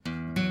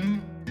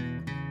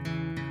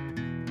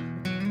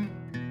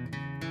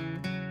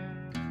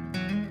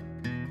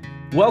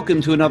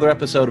Welcome to another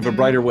episode of A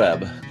Brighter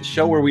Web, the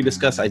show where we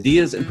discuss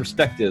ideas and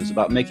perspectives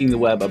about making the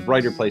web a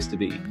brighter place to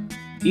be.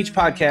 Each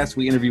podcast,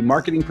 we interview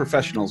marketing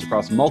professionals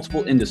across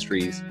multiple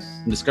industries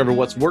and discover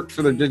what's worked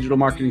for their digital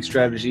marketing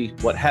strategy,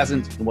 what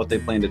hasn't, and what they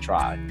plan to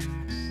try.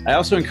 I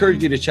also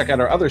encourage you to check out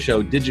our other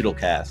show, Digital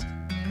Cast.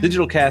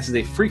 Digital Cast is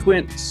a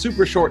frequent,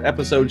 super short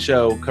episode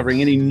show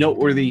covering any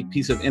noteworthy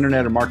piece of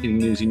internet or marketing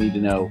news you need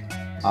to know.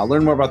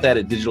 Learn more about that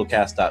at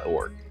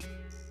digitalcast.org.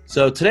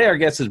 So today our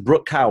guest is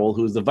Brooke Cowell,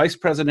 who is the Vice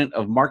President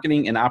of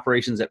Marketing and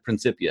Operations at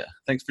Principia.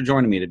 Thanks for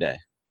joining me today.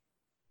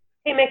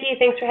 Hey, Mickey.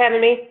 Thanks for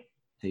having me.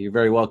 Hey, you're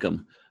very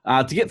welcome.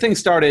 To get things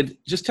started,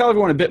 just tell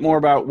everyone a bit more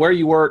about where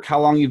you work, how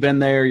long you've been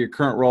there, your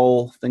current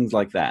role, things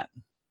like that.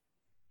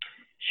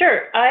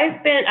 Sure.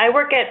 I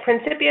work at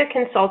Principia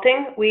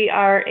Consulting. We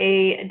are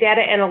a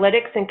data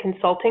analytics and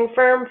consulting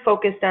firm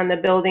focused on the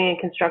building and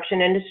construction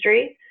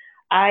industry.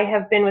 I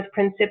have been with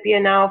Principia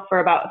now for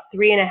about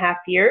 3.5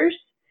 years.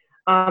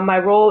 My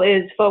role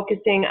is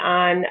focusing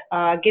on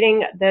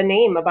getting the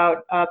name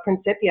about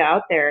Principia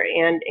out there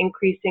and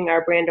increasing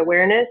our brand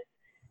awareness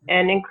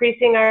and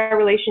increasing our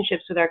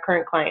relationships with our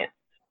current clients.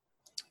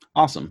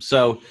 Awesome.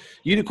 So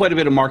you do quite a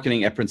bit of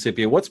marketing at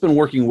Principia. What's been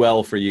working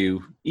well for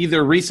you,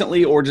 either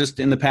recently or just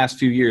in the past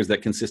few years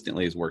that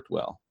consistently has worked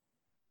well?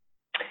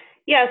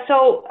 Yeah,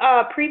 so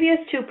previous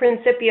to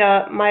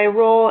Principia, my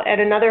role at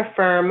another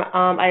firm,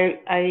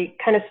 I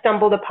kind of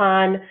stumbled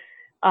upon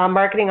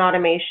marketing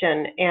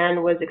automation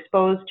and was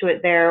exposed to it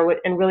there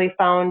and really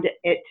found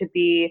it to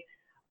be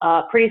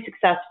pretty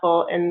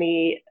successful in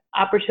the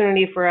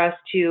opportunity for us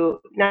to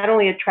not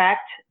only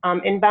attract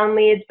inbound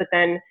leads, but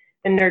then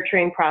the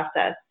nurturing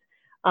process.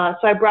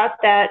 So I brought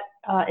that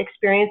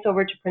experience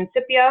over to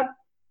Principia,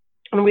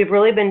 and we've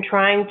really been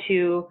trying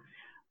to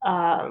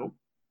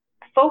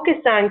focus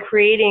on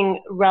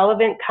creating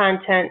relevant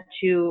content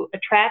to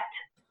attract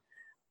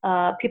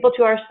people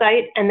to our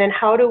site, and then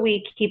how do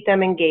we keep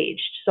them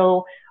engaged?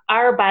 So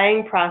our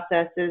buying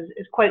process is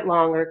quite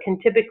long, or can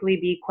typically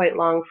be quite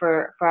long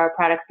for our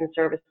products and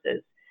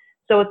services.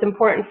 So it's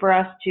important for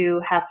us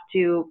to have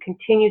to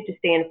continue to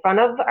stay in front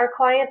of our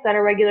clients on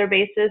a regular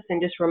basis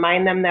and just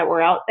remind them that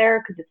we're out there,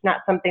 because it's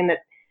not something that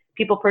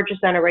people purchase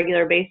on a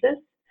regular basis.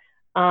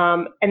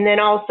 And then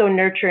also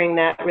nurturing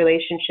that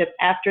relationship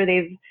after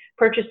they've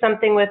purchased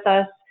something with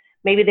us.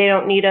 Maybe they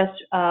don't need us,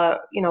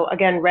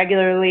 again,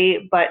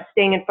 regularly, but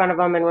staying in front of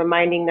them and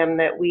reminding them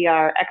that we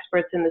are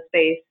experts in the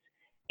space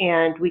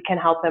and we can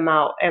help them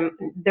out. And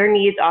their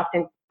needs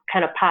often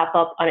kind of pop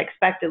up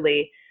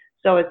unexpectedly.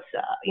 So it's,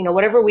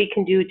 whatever we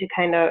can do to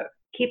kind of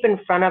keep in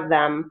front of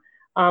them,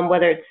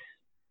 whether it's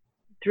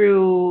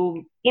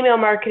through email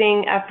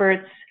marketing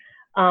efforts,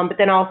 but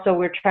then also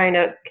we're trying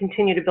to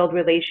continue to build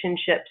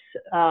relationships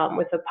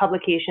with the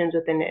publications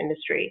within the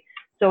industry.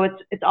 So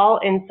it's all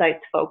insights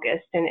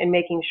focused and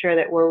making sure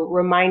that we're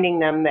reminding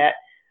them that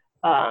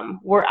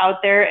we're out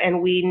there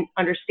and we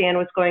understand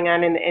what's going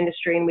on in the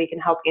industry and we can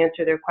help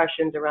answer their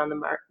questions around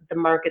the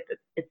market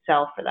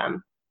itself for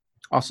them.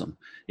 Awesome.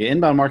 Yeah,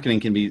 inbound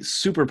marketing can be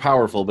super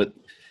powerful, but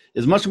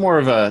is much more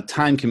of a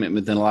time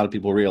commitment than a lot of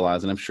people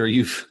realize. And I'm sure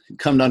you've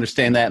come to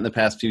understand that in the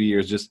past few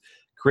years, just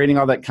creating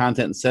all that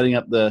content and setting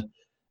up the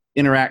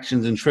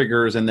interactions and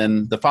triggers and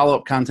then the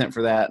follow-up content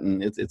for that.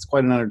 And it's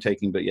quite an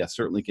undertaking, but yes,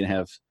 certainly can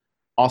have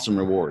awesome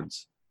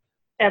rewards.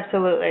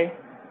 Absolutely.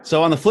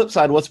 So on the flip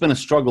side, what's been a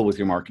struggle with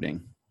your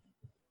marketing?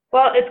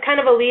 Well, it's kind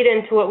of a lead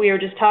into what we were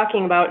just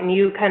talking about, and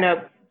you kind of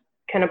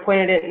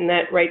pointed it in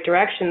that right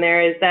direction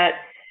there, is that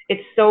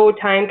it's so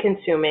time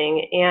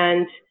consuming,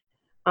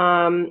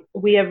 and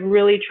we have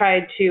really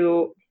tried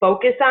to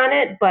focus on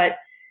it, but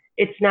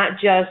it's not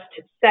just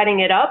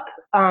setting it up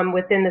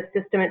within the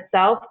system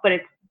itself, but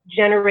it's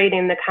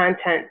generating the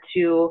content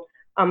to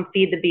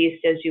feed the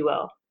beast, as you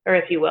will, or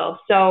if you will.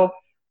 So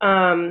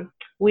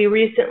we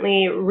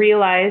recently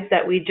realized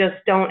that we just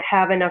don't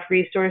have enough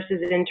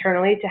resources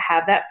internally to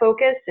have that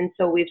focus. And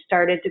so we've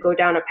started to go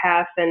down a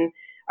path and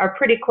are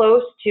pretty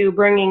close to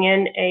bringing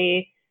in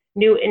a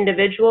new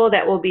individual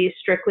that will be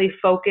strictly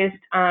focused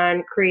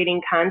on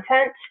creating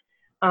content,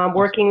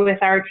 working with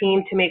our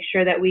team to make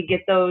sure that we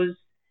get those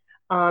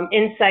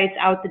insights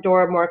out the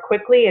door more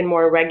quickly and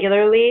more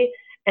regularly,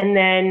 and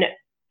then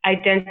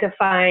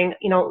identifying,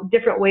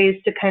 different ways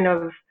to kind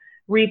of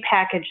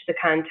repackage the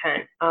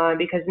content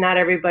because not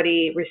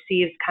everybody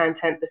receives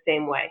content the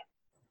same way.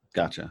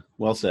 Gotcha.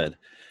 Well said.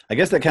 I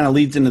guess that kind of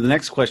leads into the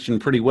next question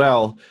pretty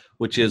well,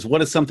 which is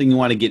what is something you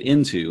want to get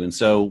into? And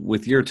so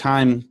with your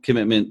time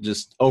commitment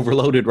just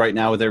overloaded right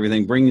now with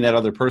everything, bringing that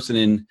other person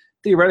in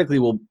theoretically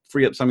will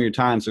free up some of your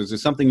time. So is there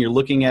something you're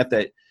looking at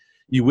that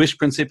you wish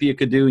Principia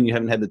could do and you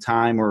haven't had the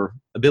time or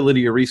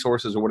ability or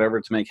resources or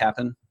whatever to make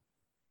happen?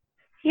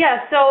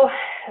 Yeah, so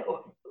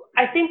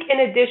I think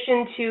in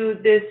addition to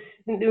this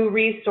new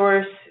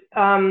resource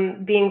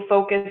being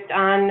focused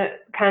on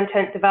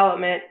content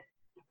development,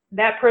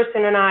 that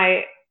person and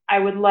I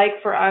would like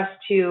for us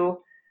to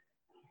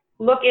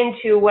look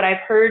into what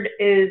I've heard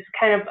is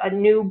kind of a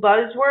new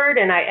buzzword,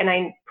 and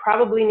I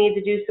probably need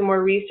to do some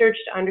more research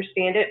to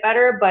understand it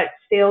better, but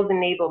sales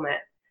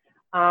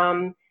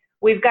enablement.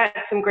 we've got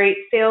some great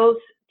sales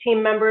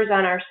team members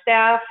on our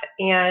staff,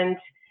 and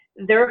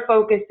their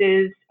focus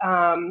is,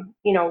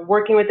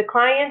 working with the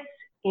clients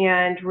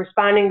and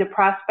responding to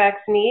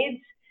prospects'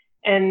 needs,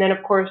 and then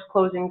of course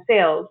closing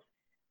sales.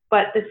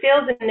 But the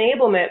sales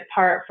enablement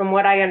part, from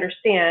what I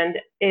understand,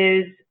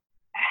 is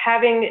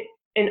having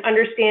an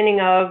understanding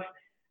of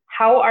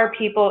how are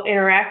people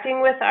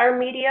interacting with our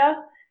media,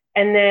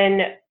 and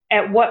then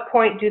at what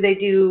point do they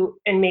do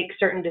and make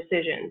certain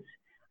decisions.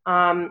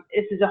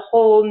 This is a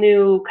whole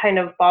new kind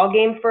of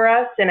ballgame for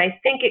us, and I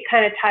think it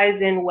kind of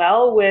ties in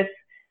well with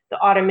the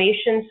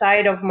automation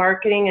side of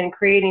marketing and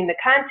creating the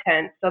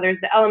content. So there's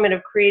the element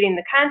of creating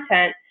the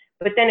content,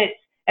 but then it's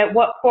at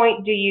what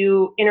point do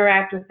you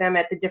interact with them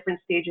at the different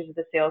stages of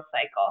the sales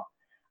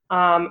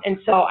cycle. And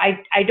so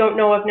I don't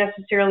know if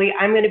necessarily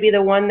I'm going to be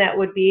the one that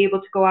would be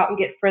able to go out and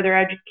get further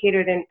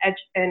educated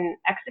and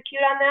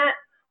execute on that,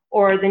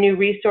 or the new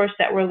resource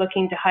that we're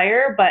looking to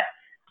hire. But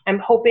I'm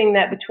hoping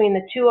that between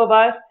the two of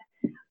us,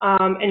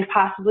 and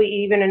possibly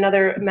even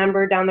another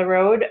member down the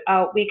road,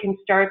 we can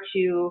start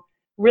to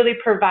really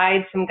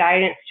provide some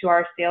guidance to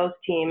our sales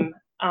team,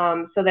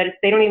 so that if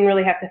they don't even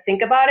really have to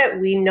think about it,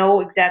 we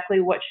know exactly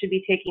what should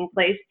be taking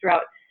place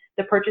throughout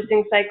the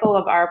purchasing cycle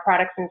of our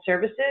products and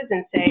services,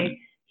 and say,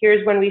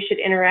 here's when we should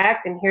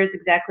interact, and here's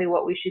exactly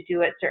what we should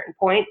do at certain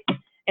points,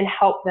 and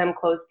help them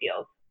close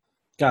deals.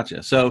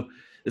 Gotcha. So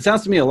it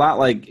sounds to me a lot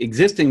like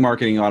existing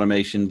marketing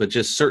automation, but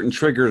just certain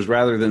triggers,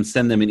 rather than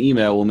send them an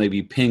email, will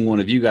maybe ping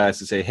one of you guys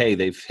to say, hey,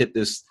 they've hit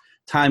this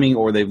timing,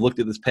 or they've looked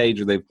at this page,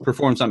 or they've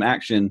performed some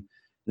action.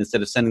 And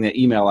instead of sending that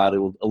email out, it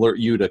will alert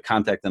you to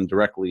contact them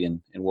directly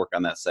and work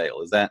on that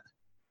sale. Is that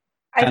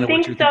kind of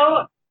what you're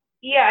thinking?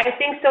 Yeah, I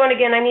think so. And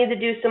again, I need to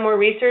do some more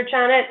research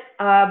on it.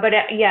 But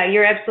yeah,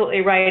 you're absolutely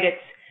right.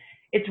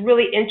 It's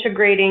really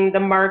integrating the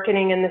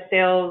marketing and the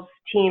sales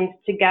teams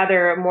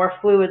together more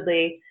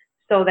fluidly,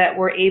 so that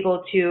we're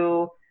able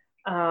to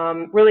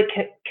really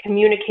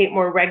communicate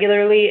more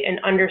regularly and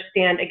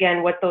understand,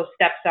 again, what those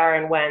steps are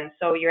and when.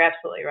 So you're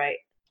absolutely right.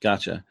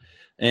 Gotcha.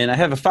 And I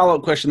have a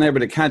follow-up question there,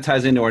 but it kind of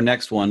ties into our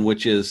next one,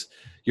 which is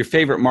your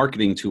favorite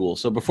marketing tool.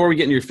 So before we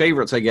get into your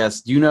favorites, I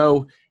guess, do you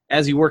know,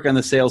 as you work on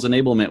the sales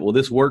enablement, will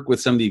this work with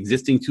some of the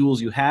existing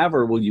tools you have,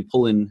 or will you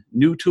pull in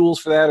new tools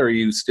for that, or are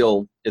you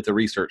still at the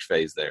research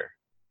phase there?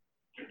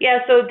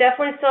 Yeah, so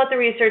definitely still at the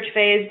research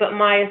phase, but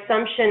my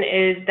assumption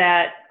is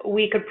that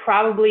we could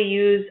probably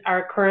use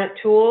our current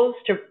tools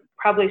to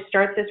probably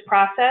start this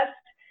process.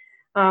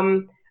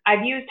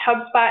 I've used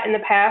HubSpot in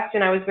the past,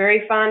 and I was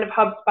very fond of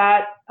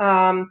HubSpot.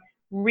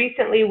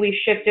 Recently, we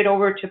shifted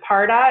over to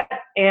Pardot,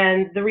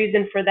 and the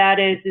reason for that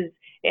is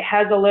it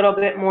has a little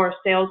bit more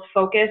sales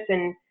focus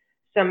and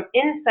some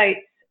insights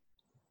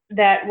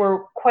that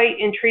were quite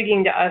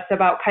intriguing to us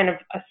about kind of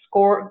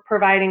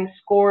providing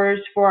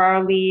scores for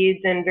our leads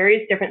and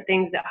various different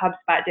things that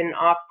HubSpot didn't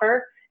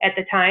offer at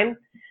the time.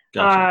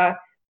 Gotcha.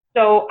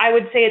 So I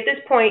would say at this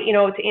point,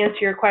 to answer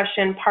your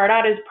question,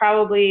 Pardot is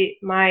probably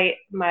my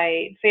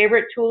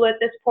favorite tool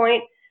at this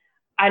point.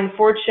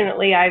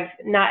 Unfortunately, I've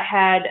not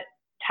had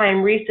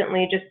time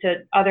recently, just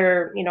to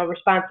other,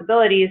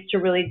 responsibilities, to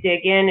really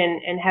dig in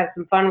and have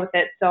some fun with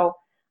it. So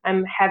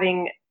I'm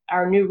having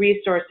our new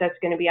resource that's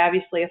going to be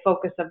obviously a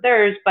focus of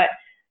theirs. But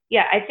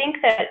yeah, I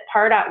think that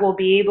Pardot will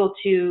be able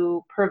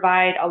to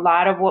provide a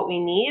lot of what we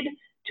need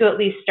to at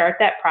least start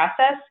that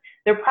process.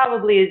 There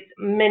probably is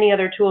many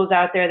other tools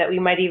out there that we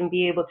might even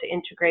be able to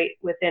integrate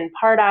within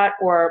Pardot,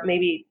 or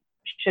maybe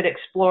should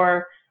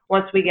explore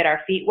once we get our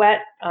feet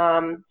wet.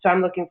 So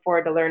I'm looking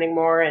forward to learning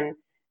more and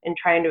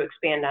trying to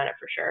expand on it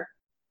for sure.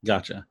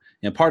 Gotcha.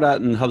 Yeah, Pardot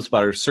and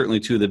HubSpot are certainly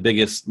two of the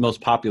biggest,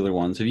 most popular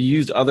ones. Have you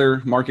used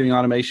other marketing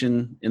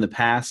automation in the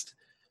past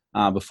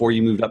before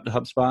you moved up to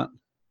HubSpot?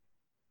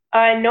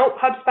 Nope.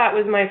 HubSpot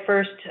was my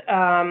first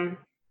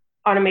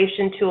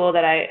automation tool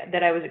that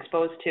I was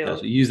exposed to.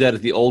 Gotcha. You used that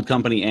at the old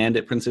company and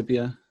at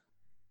Principia?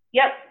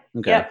 Yep.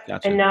 Okay. Yep.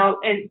 Gotcha. And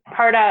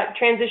Pardot,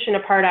 transition to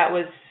Pardot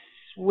was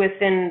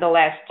within the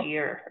last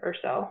year or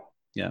so.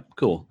 Yeah,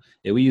 cool.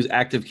 Yeah, we use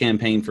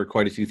ActiveCampaign for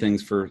quite a few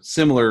things for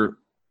similar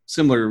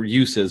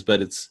uses,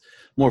 but it's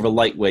more of a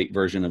lightweight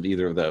version of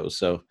either of those.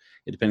 So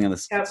depending on the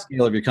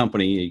scale of your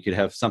company, you could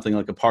have something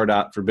like a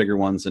Pardot for bigger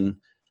ones, and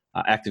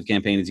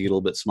ActiveCampaign as you get a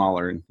little bit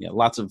smaller. And yeah,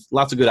 lots of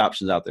good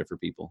options out there for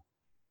people.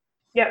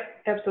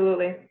 Yep,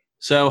 absolutely.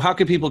 So how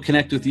can people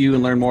connect with you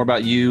and learn more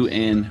about you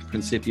and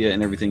Principia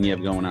and everything you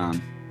have going on?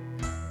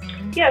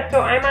 Yeah, so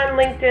I'm on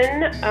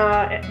LinkedIn.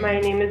 My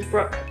name is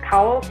Brooke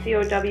Cowell,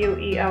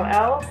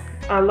 Cowell.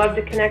 I love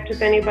to connect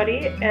with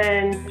anybody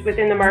and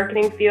within the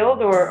marketing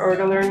field, or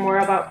to learn more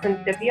about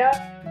Principia.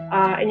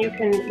 And you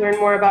can learn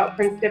more about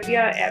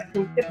Principia at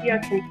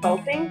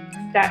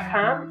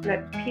principiaconsulting.com.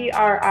 That's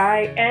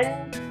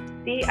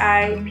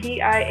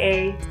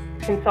PRINCIPIA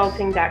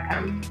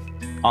consulting.com.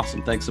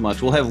 Awesome. Thanks so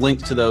much. We'll have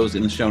links to those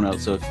in the show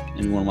notes, so if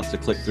anyone wants to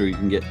click through, you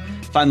can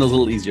find those a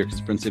little easier,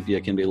 because Principia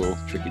can be a little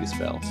tricky to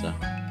spell. So.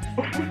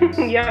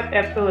 Yep,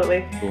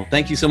 absolutely. Cool.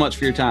 Thank you so much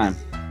for your time.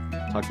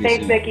 Talk to you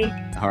soon. Thanks, Nikki.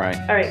 All right.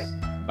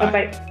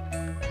 Bye-bye.